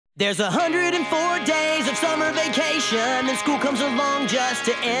There's 104 days of summer vacation, and school comes along just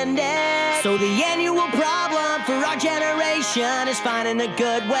to end it. So the annual problem for our generation is finding a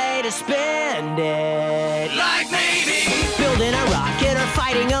good way to spend it. Like maybe building a rocket or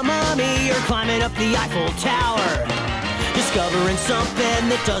fighting a mummy or climbing up the Eiffel Tower. Discovering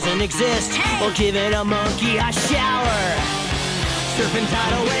something that doesn't exist, or giving a monkey a shower. Surfing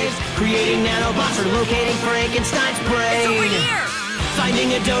tidal waves, creating nanobots, or locating Frankenstein's brain. it's over here.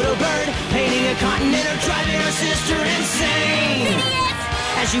 Finding a dodo bird, painting a continent, or driving our sister insane.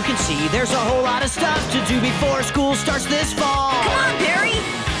 Phineas! As you can see, there's a whole lot of stuff to do before school starts this fall. Come on, Barry!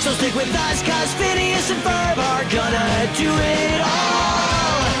 So stick with us, cause Phineas and Ferb are gonna do it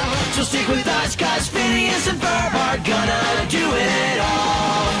all. So stick with us, cause Phineas and Ferb are gonna do it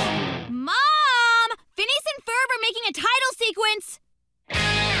all. Mom! Phineas and Ferb are making a title sequence!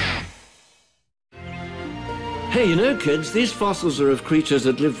 Hey, you know, kids, these fossils are of creatures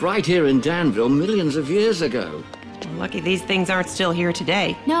that lived right here in Danville millions of years ago. Lucky these things aren't still here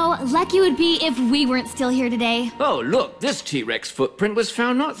today. No, lucky would be if we weren't still here today. Oh, look, this T-Rex footprint was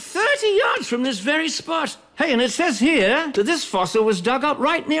found not 30 yards from this very spot. Hey, and it says here that this fossil was dug up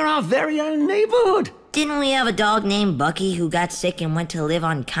right near our very own neighborhood. Didn't we have a dog named Bucky who got sick and went to live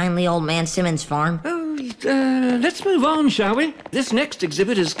on kindly old man Simmons' farm? Let's move on, shall we? This next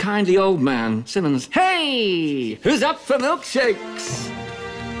exhibit is kindly old man Simmons. Hey, who's up for milkshakes?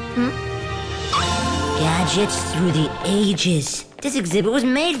 Gadgets through the ages. This exhibit was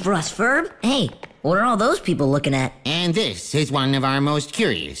made for us, Ferb. Hey, what are all those people looking at? And this is one of our most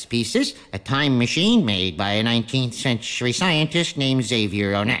curious pieces, a time machine made by a 19th century scientist named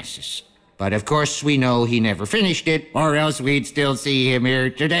Xavier Onassis. But of course we know he never finished it, or else we'd still see him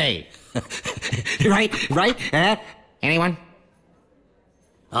here today. Right? Anyone?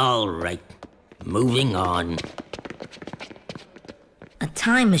 All right, moving on. A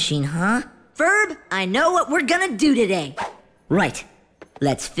time machine, huh? Ferb, I know what we're gonna do today. Right,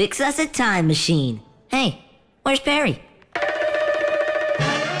 let's fix us a time machine. Hey, where's Perry?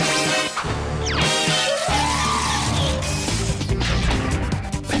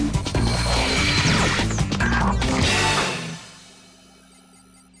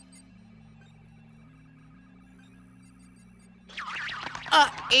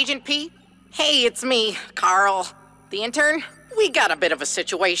 Agent P? Hey, it's me, Carl. The intern? We got a bit of a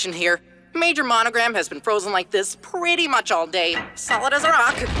situation here. Major Monogram has been frozen like this pretty much all day. Solid as a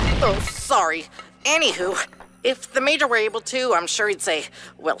rock. Oh, sorry. Anywho, if the Major were able to, I'm sure he'd say,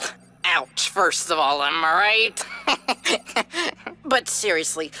 well, ouch, first of all, am I right? But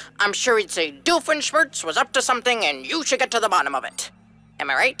seriously, I'm sure he'd say Doofenshmirtz was up to something and you should get to the bottom of it. Am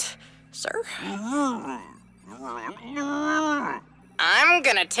I right, sir? I'm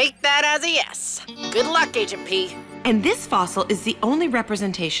gonna take that as a yes. Good luck, Agent P. And this fossil is the only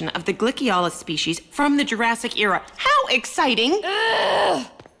representation of the Glyciolus species from the Jurassic era. How exciting!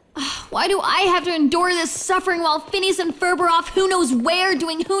 Why do I have to endure this suffering while Phineas and Ferb are off who knows where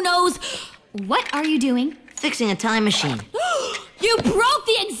doing who knows? What are you doing? Fixing a time machine. You broke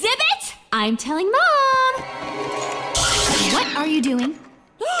the exhibit? I'm telling Mom. What are you doing?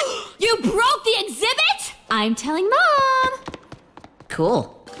 You broke the exhibit? I'm telling Mom.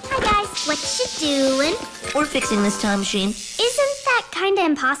 Cool. Hi guys, what you doing? We're fixing this time machine. Isn't that kinda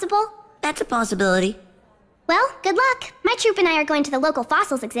impossible? That's a possibility. Well, good luck. My troop and I are going to the local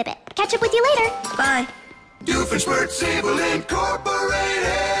fossils exhibit. Catch up with you later. Bye. Doofenshmirtz Evil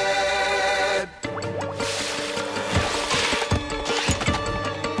Incorporated.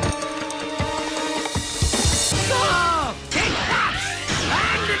 Stop! Take that!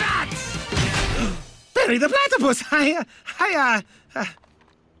 And that! Barry the platypus!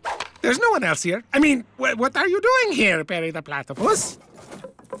 There's no one else here. I mean, what are you doing here, Barry the platypus?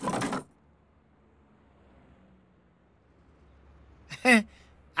 I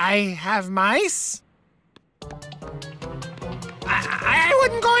have mice? I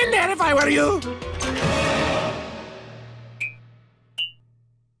wouldn't go in there if I were you.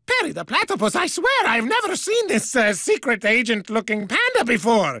 Barry the platypus, I swear I've never seen this secret agent-looking panda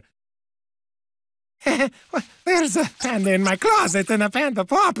before. There's a panda in my closet and a panda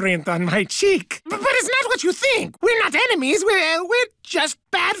paw print on my cheek. But it's not what you think. We're not enemies. We're just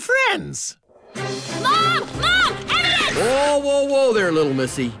bad friends. Mom! Mom! Evidence! Whoa there, little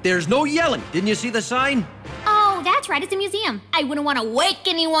missy. There's no yelling. Didn't you see the sign? Oh, that's right. It's a museum. I wouldn't want to wake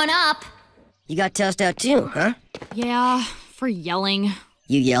anyone up. You got tossed out too, huh? Yeah, for yelling.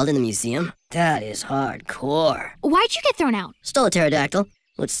 You yelled in the museum? That is hardcore. Why'd you get thrown out? Stole a pterodactyl.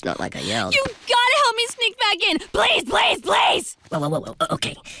 Well, it's not like I yelled. You gotta help me sneak back in! Please, please, please! Whoa.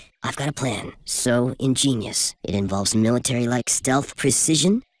 Okay. I've got a plan. So ingenious. It involves military-like stealth,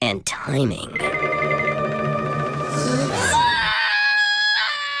 precision, and timing.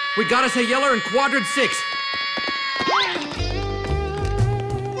 We got us a yeller in quadrant 6.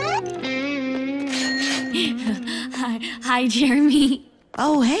 Hi, Jeremy.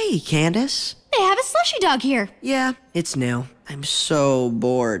 Oh, hey, Candace. They have a slushy dog here. Yeah, it's new. I'm so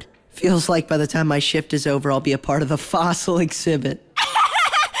bored. Feels like by the time my shift is over, I'll be a part of the fossil exhibit. Part of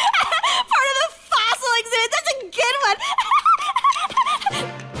the fossil exhibit. That's a good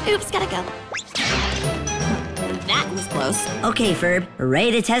one. Oops, gotta go. That was close. Okay, Ferb,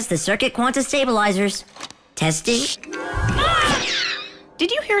 ready to test the circuit quanta stabilizers. Testing.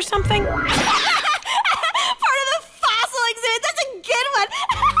 Did you hear something? Part of the fossil exhibit. That's a good one.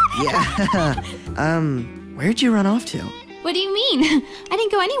 Yeah. Where'd you run off to? What do you mean? I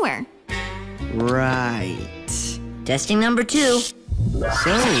didn't go anywhere. Right. Testing number 2. So,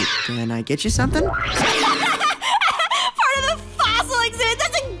 can I get you something? Part of the fossil exhibit.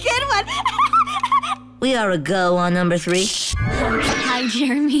 That's a good one. We are a go on number 3. Hi,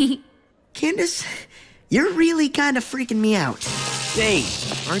 Jeremy. Candace, you're really kind of freaking me out. Hey,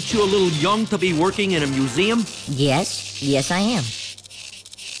 aren't you a little young to be working in a museum? Yes, I am.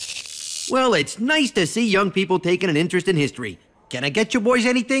 Well, it's nice to see young people taking an interest in history. Can I get you boys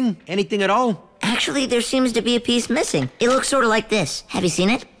anything? Anything at all? Actually, there seems to be a piece missing. It looks sort of like this. Have you seen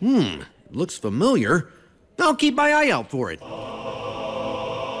it? Looks familiar. I'll keep my eye out for it.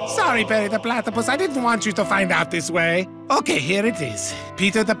 Sorry, Perry the Platypus. I didn't want you to find out this way. Okay, here it is.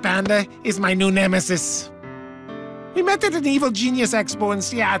 Peter the Panda is my new nemesis. We met at an Evil Genius Expo in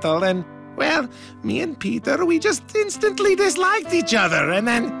Seattle, and, well, me and Peter, we just instantly disliked each other, and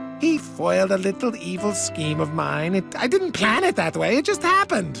then he foiled a little evil scheme of mine. I didn't plan it that way, it just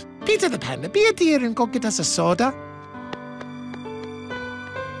happened. Peter the Panda, be a dear and go get us a soda.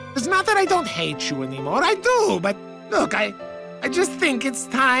 It's not that I don't hate you anymore, I do, but look, I just think it's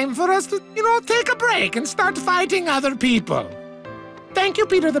time for us to, take a break and start fighting other people. Thank you,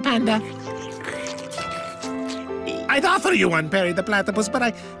 Peter the Panda. I'd offer you one, Perry the Platypus, but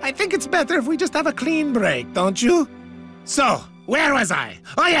I think it's better if we just have a clean break, don't you? So, where was I?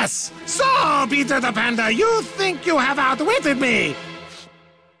 Oh, yes! So, Peter the Panda, you think you have outwitted me!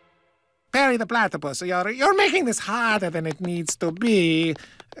 Perry the Platypus, you're making this harder than it needs to be.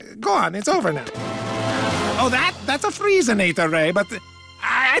 Go on, it's over now. Oh, that's a Freezenator ray, but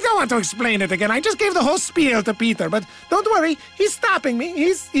I don't want to explain it again. I just gave the whole spiel to Peter, but don't worry, he's stopping me.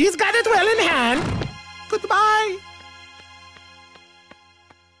 He's got it well in hand. Goodbye.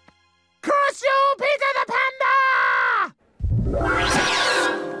 Curse you, Peter the Panda!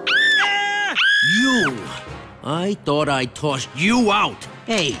 You! I thought I tossed you out.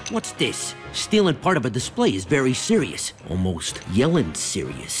 Hey, what's this? Stealing part of a display is very serious. Almost yelling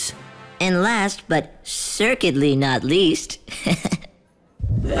serious. And last, but certainly not least...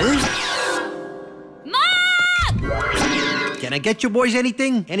 Mom! Can I get you boys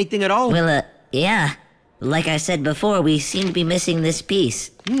anything? Anything at all? Well, yeah. Like I said before, we seem to be missing this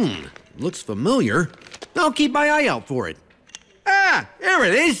piece. Looks familiar. I'll keep my eye out for it. Ah, there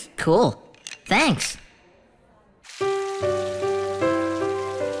it is. Cool. Thanks.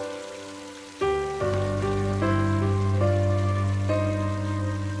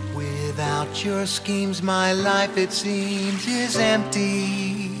 Without your schemes, my life, it seems, is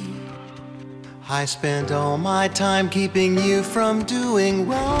empty. I spent all my time keeping you from doing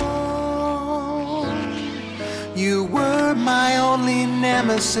wrong. You were my only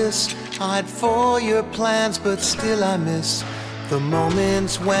nemesis. I'd foil your plans, but still I miss the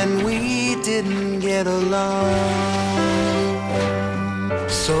moments when we didn't get along.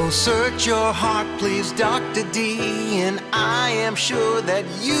 So search your heart, please, Dr. D, and I am sure that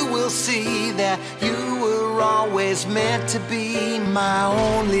you will see that you were always meant to be my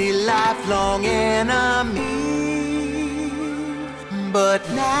only lifelong enemy. But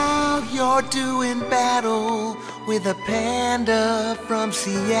now you're doing battle with a panda from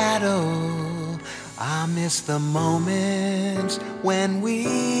Seattle. I miss the moments when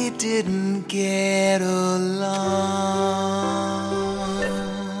we didn't get along.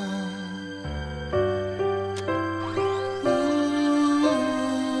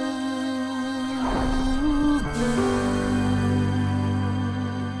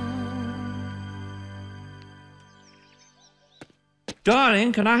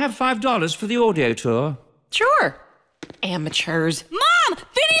 Darling, can I have $5 for the audio tour? Sure. Amateurs. Mom!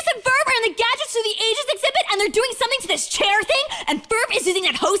 Phineas and Ferb are in the Gadgets Through the Ages exhibit, and they're doing something to this chair thing, and Ferb is using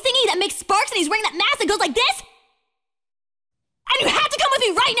that hose thingy that makes sparks, and he's wearing that mask that goes like this. And you have to come with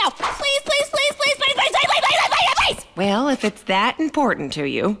me right now! Please, please, please, please, please, please, please, please, please, please, please! Well, if it's that important to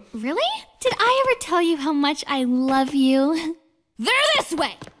you. Really? Did I ever tell you how much I love you? They're this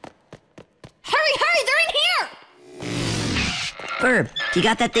way! hurry, they're in here! Ferb, you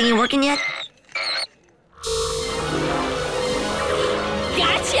got that thingy working yet?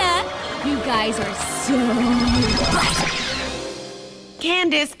 Gotcha! You guys are so...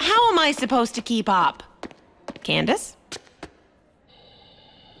 Candace, how am I supposed to keep up? Candace?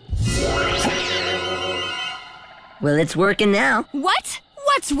 Well, it's working now. What?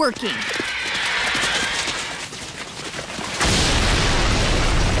 What's working?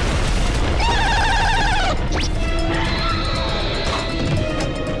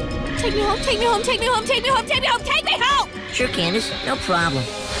 Take me home, take me home, take me home, take me home, take me home, take me home! Sure, Candace, no problem.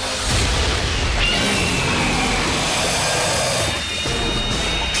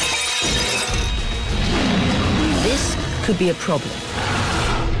 This could be a problem.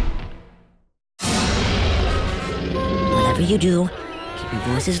 Whatever you do, keep your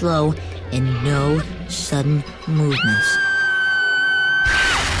voices low and no sudden movements.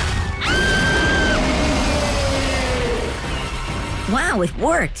 Wow, it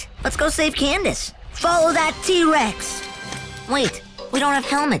worked. Let's go save Candace. Follow that T-Rex. Wait, we don't have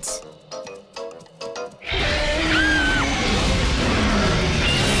helmets.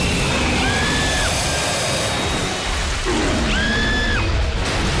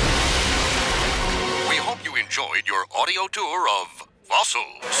 We hope you enjoyed your audio tour of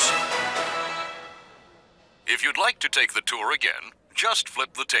Fossils. If you'd like to take the tour again, just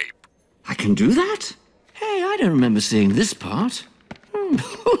flip the tape. I can do that? Hey, I don't remember seeing this part.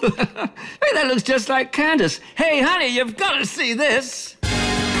 Hey, that looks just like Candace. Hey, honey, you've got to see this.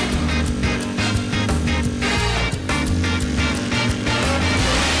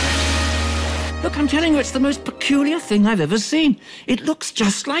 Look, I'm telling you, it's the most peculiar thing I've ever seen. It looks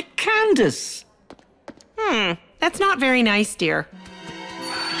just like Candace. That's not very nice, dear.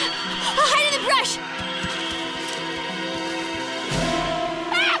 I'll hide in the brush!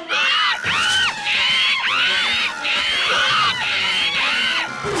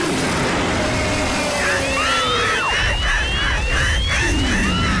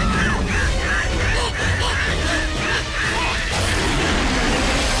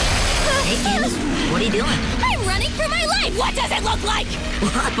 Hey, Candace, what are you doing? I'm running for my life! What does it look like?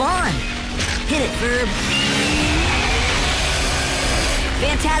 Well, hop on. Hit it, Ferb.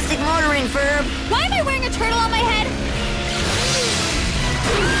 Fantastic motoring, Ferb. Why am I wearing a turtle on my head?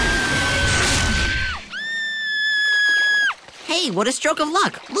 Hey, what a stroke of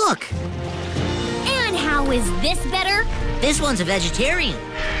luck. Look. And how is this better? This one's a vegetarian.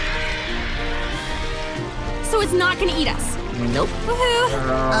 So it's not gonna eat us. Nope.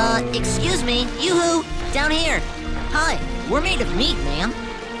 Woohoo! Excuse me. Yoo-hoo. Down here. Hi. We're made of meat, ma'am.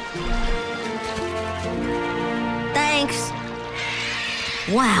 Thanks.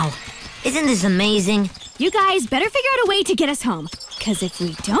 Wow. Isn't this amazing? You guys better figure out a way to get us home. Because if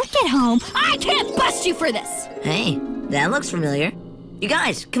we don't get home, I can't bust you for this! Hey, that looks familiar. You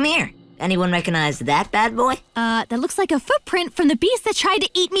guys, come here. Anyone recognize that bad boy? That looks like a footprint from the beast that tried to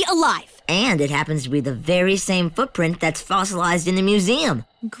eat me alive. And it happens to be the very same footprint that's fossilized in the museum.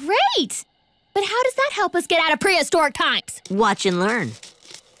 Great! But how does that help us get out of prehistoric times? Watch and learn.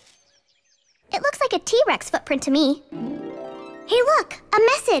 It looks like a T-Rex footprint to me. Hey, look, a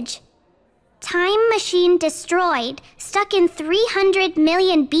message. Time machine destroyed. Stuck in 300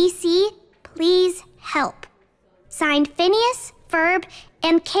 million BC. Please help. Signed Phineas, Ferb,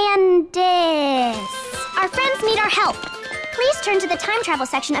 and Candace. Our friends need our help. Please turn to the time travel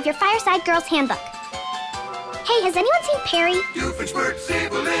section of your Fireside Girls Handbook. Hey, has anyone seen Perry? Doofenshmirtz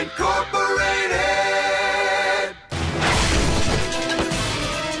Evil Incorporated!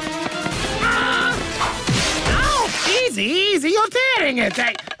 Easy, you're tearing it.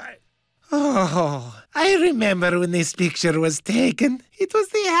 I remember when this picture was taken. It was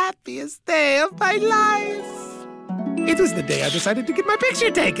the happiest day of my life. It was the day I decided to get my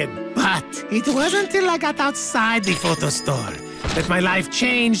picture taken. But it wasn't until I got outside the photo store that my life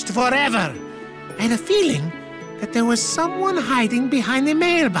changed forever. I had a feeling that there was someone hiding behind the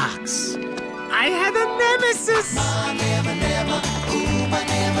mailbox. I had a nemesis. My never, never, ooh, my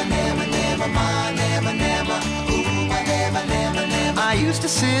never, never, never, my never, never, ooh, my never, never, never. I used to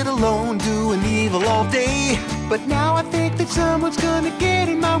sit alone doing evil all day, but now I think that someone's gonna get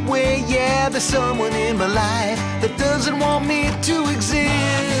in my way. Yeah, there's someone in my life that doesn't want me to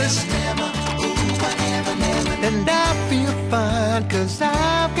exist. And I feel fine, cause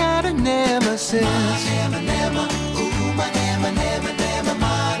I've got a nemesis. My never, never, ooh, my never, never, never,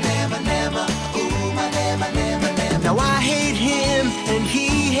 my never, never, ooh, my never, never, never. Now I hate him and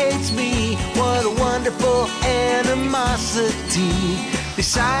he hates me. What a wonderful animosity.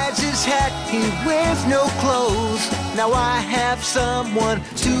 Besides his hat, he wears no clothes. Now I have someone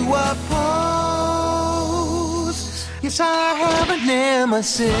to oppose. Yes, I have a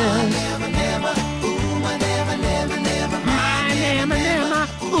nemesis.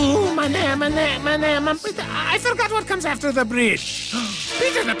 My nema. I forgot what comes after the bridge.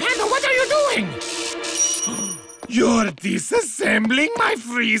 Peter the Panda, what are you doing? You're disassembling my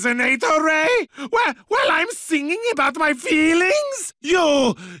Freezenator Ray? While I'm singing about my feelings?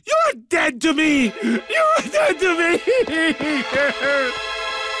 You're dead to me! You're dead to me!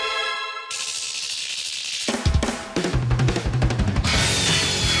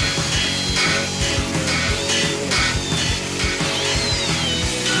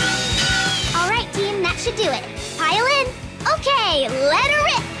 All right, team, that should do it. Pile in. Okay, let her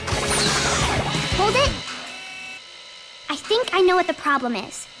rip. Hold it. I think I know what the problem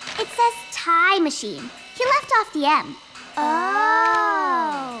is. It says Time Machine. He left off the M.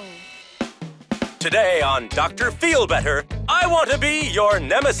 Oh. Today on Dr. Feel Better, I want to be your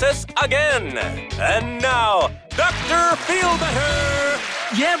nemesis again. And now, Dr. Feel Better.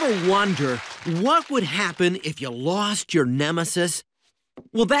 You ever wonder what would happen if you lost your nemesis?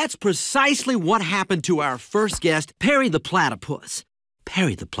 Well, that's precisely what happened to our first guest, Perry the Platypus.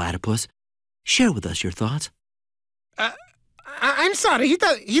 Perry the Platypus, share with us your thoughts. I'm sorry, he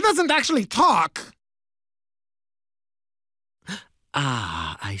doesn't actually talk.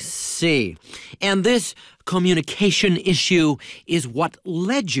 Ah, I see. And this communication issue is what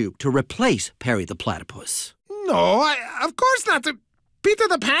led you to replace Perry the Platypus. No, of course not. Peter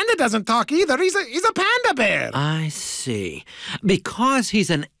the Panda doesn't talk either. He's a panda bear. I see. Because he's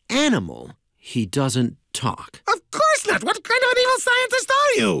an animal, he doesn't talk. Of course not. What kind of an evil scientist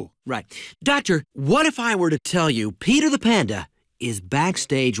are you? Right. Doctor, what if I were to tell you Peter the Panda is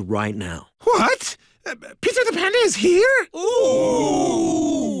backstage right now? What? Peter the Panda is here?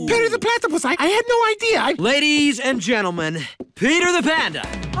 Ooh! Perry the Platypus, I had no idea. Ladies and gentlemen, Peter the Panda.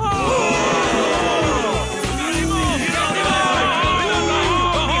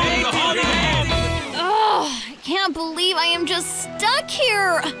 I can't believe I am just stuck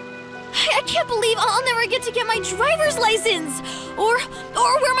here. I can't believe I'll never get to get my driver's license or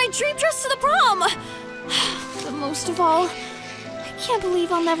wear my dream dress to the prom. But most of all, I can't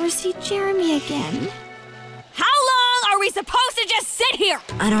believe I'll never see Jeremy again. How long are we supposed to just sit here?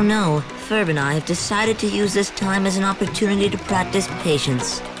 I don't know. Ferb and I have decided to use this time as an opportunity to practice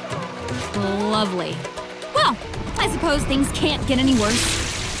patience. Lovely. Well, I suppose things can't get any worse.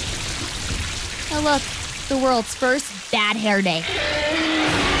 Oh, look. The world's first bad hair day.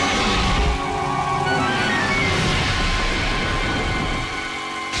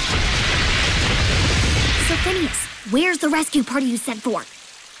 So, Phineas, where's the rescue party you sent for?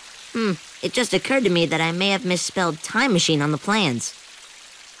 It just occurred to me that I may have misspelled Time Machine on the plans.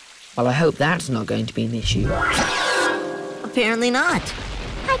 Well, I hope that's not going to be an issue. Apparently not.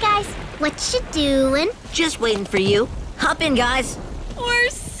 Hi, guys. What you doing? Just waiting for you. Hop in, guys. We're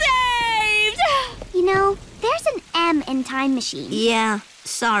saved! You know, there's an M in Time Machine. Yeah,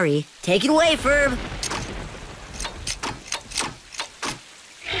 sorry. Take it away, Ferb.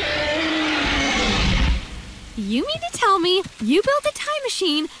 You mean to tell me you built a time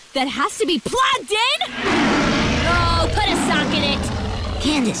machine that has to be plugged in? Oh, put a sock in it.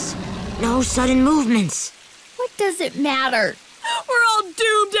 Candace, no sudden movements. What does it matter? We're all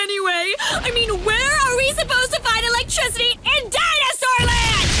doomed anyway. I mean, where are we supposed to find electricity in Dinosaur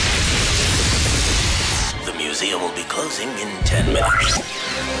Land? The museum will be closing in 10 minutes.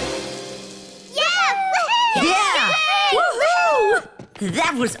 Yeah! Woohoo! Yeah! Woohoo!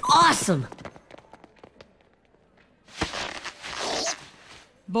 That was awesome.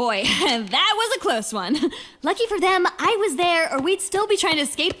 Boy, that was a close one. Lucky for them, I was there, or we'd still be trying to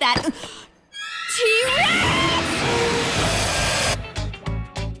escape that T-Rex!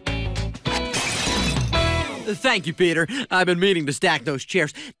 Thank you, Peter. I've been meaning to stack those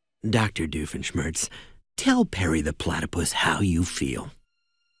chairs. Dr. Doofenshmirtz, tell Perry the Platypus how you feel.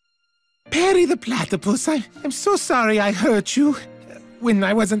 Perry the Platypus, I'm so sorry I hurt you. When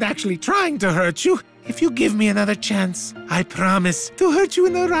I wasn't actually trying to hurt you. If you give me another chance, I promise to hurt you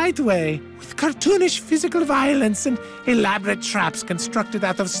in the right way. With cartoonish physical violence and elaborate traps constructed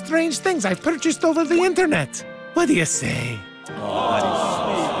out of strange things I've purchased over the internet. What do you say?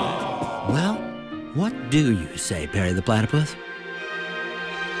 Well, what do you say, Perry the Platypus?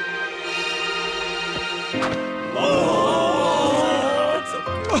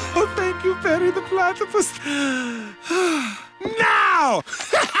 Oh, thank you, Perry the Platypus. Now!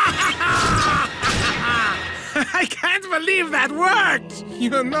 I can't believe that worked!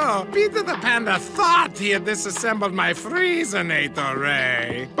 You know, Peter the Panda thought he had disassembled my Freezenator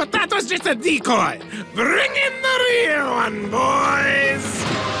Ray. But that was just a decoy. Bring in the real one, boys!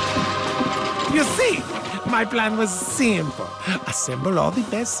 You see, My plan was simple. Assemble all the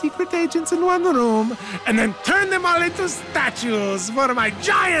best secret agents in one room, and then turn them all into statues for my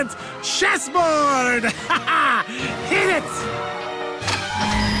giant chessboard! Ha ha! Hit it!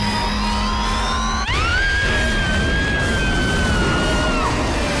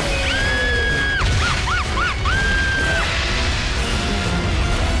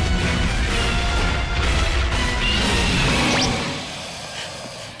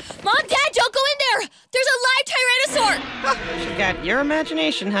 Mom, Dad, don't go in there! There's a live Tyrannosaur! You got your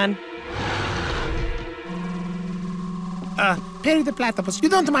imagination, hun. Perry the Platypus, you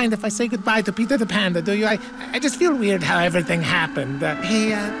don't mind if I say goodbye to Peter the Panda, do you? I just feel weird how everything happened.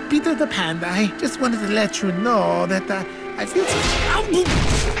 Hey, Peter the Panda, I just wanted to let you know that I feel so...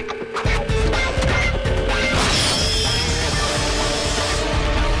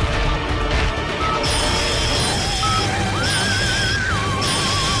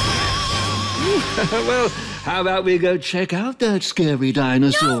 Well, how about we go check out that scary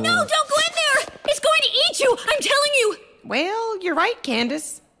dinosaur? No, don't go in there! It's going to eat you! I'm telling you! Well, you're right,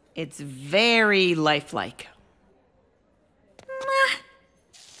 Candace. It's very lifelike.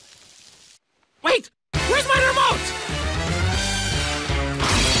 Wait! Where's my remote?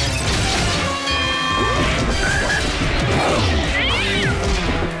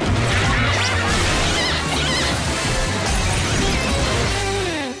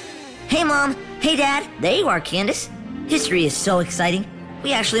 Hey, Mom. Hey, Dad. There you are, Candace. History is so exciting.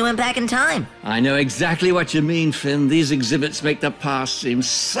 We actually went back in time. I know exactly what you mean, Finn. These exhibits make the past seem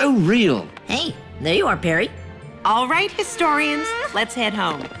so real. Hey, there you are, Perry. All right, historians, let's head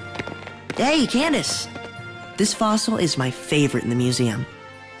home. Hey, Candace. This fossil is my favorite in the museum.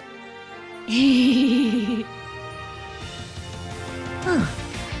 Huh,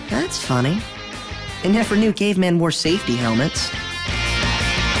 that's funny. I never knew cavemen wore safety helmets.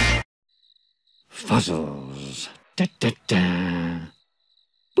 Fossils. Da, da, da.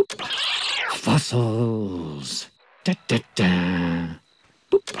 Boop. Fossils. Da, da, da.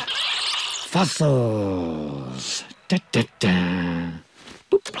 Boop. Fossils. Da, da, da.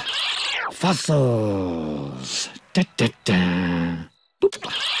 Boop. Fossils. Da, da, da. Boop.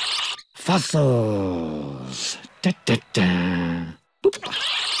 Fossils. Da, da, da. Boop.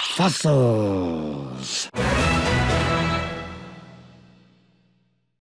 Fossils.